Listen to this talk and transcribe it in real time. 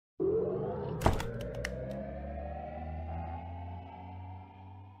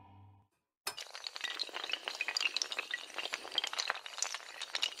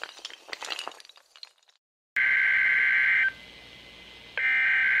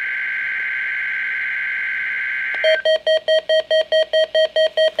This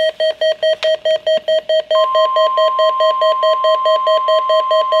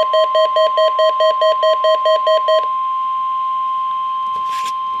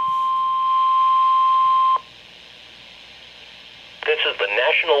is the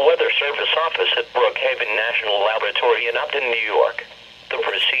National Weather Service office at Brookhaven National Laboratory in Upton, New York. The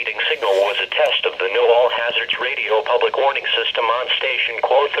preceding signal was a test of the No All Hazards Radio Public Warning System on station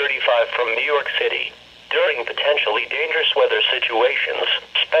Quo 35 from New York City. During potentially dangerous weather situations,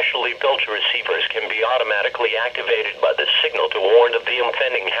 specially built receivers can be automatically activated by the signal to warn of the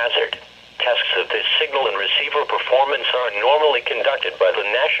impending hazard. Tests of this signal and receiver performance are normally conducted by the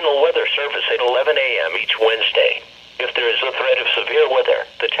National Weather Service at 11 a.m. each Wednesday. If there is a threat of severe weather,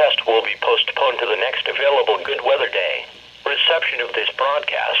 the test will be postponed to the next available good weather day. Reception of this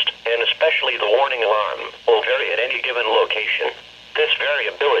broadcast, and especially the warning alarm, will vary at any given location. This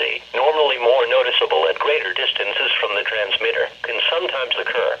variability, normally more noticeable at greater distances from the transmitter, can sometimes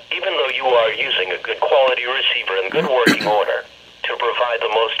occur, even though you are using a good quality receiver in good working order. To provide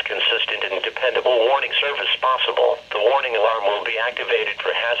the most consistent and dependable warning service possible, the warning alarm will be activated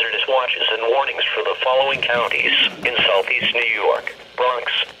for hazardous watches and warnings for the following counties in southeast New York: Bronx,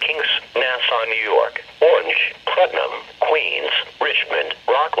 Kings, Nassau, New York, Orange, Putnam, Queens, Richmond,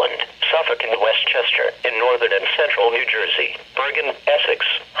 Rockland, Suffolk and Westchester, in northern and central New Jersey, Bergen, Essex,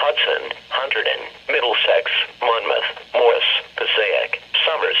 Hudson, Hunterdon, Middlesex, Monmouth, Morris, Passaic,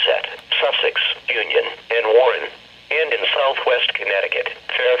 Somerset, Sussex, Union, and Warren, and in southwest Connecticut,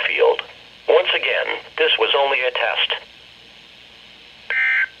 Fairfield. Once again, this was only a test.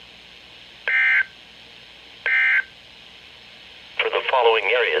 For the following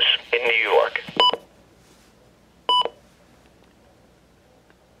areas in New York: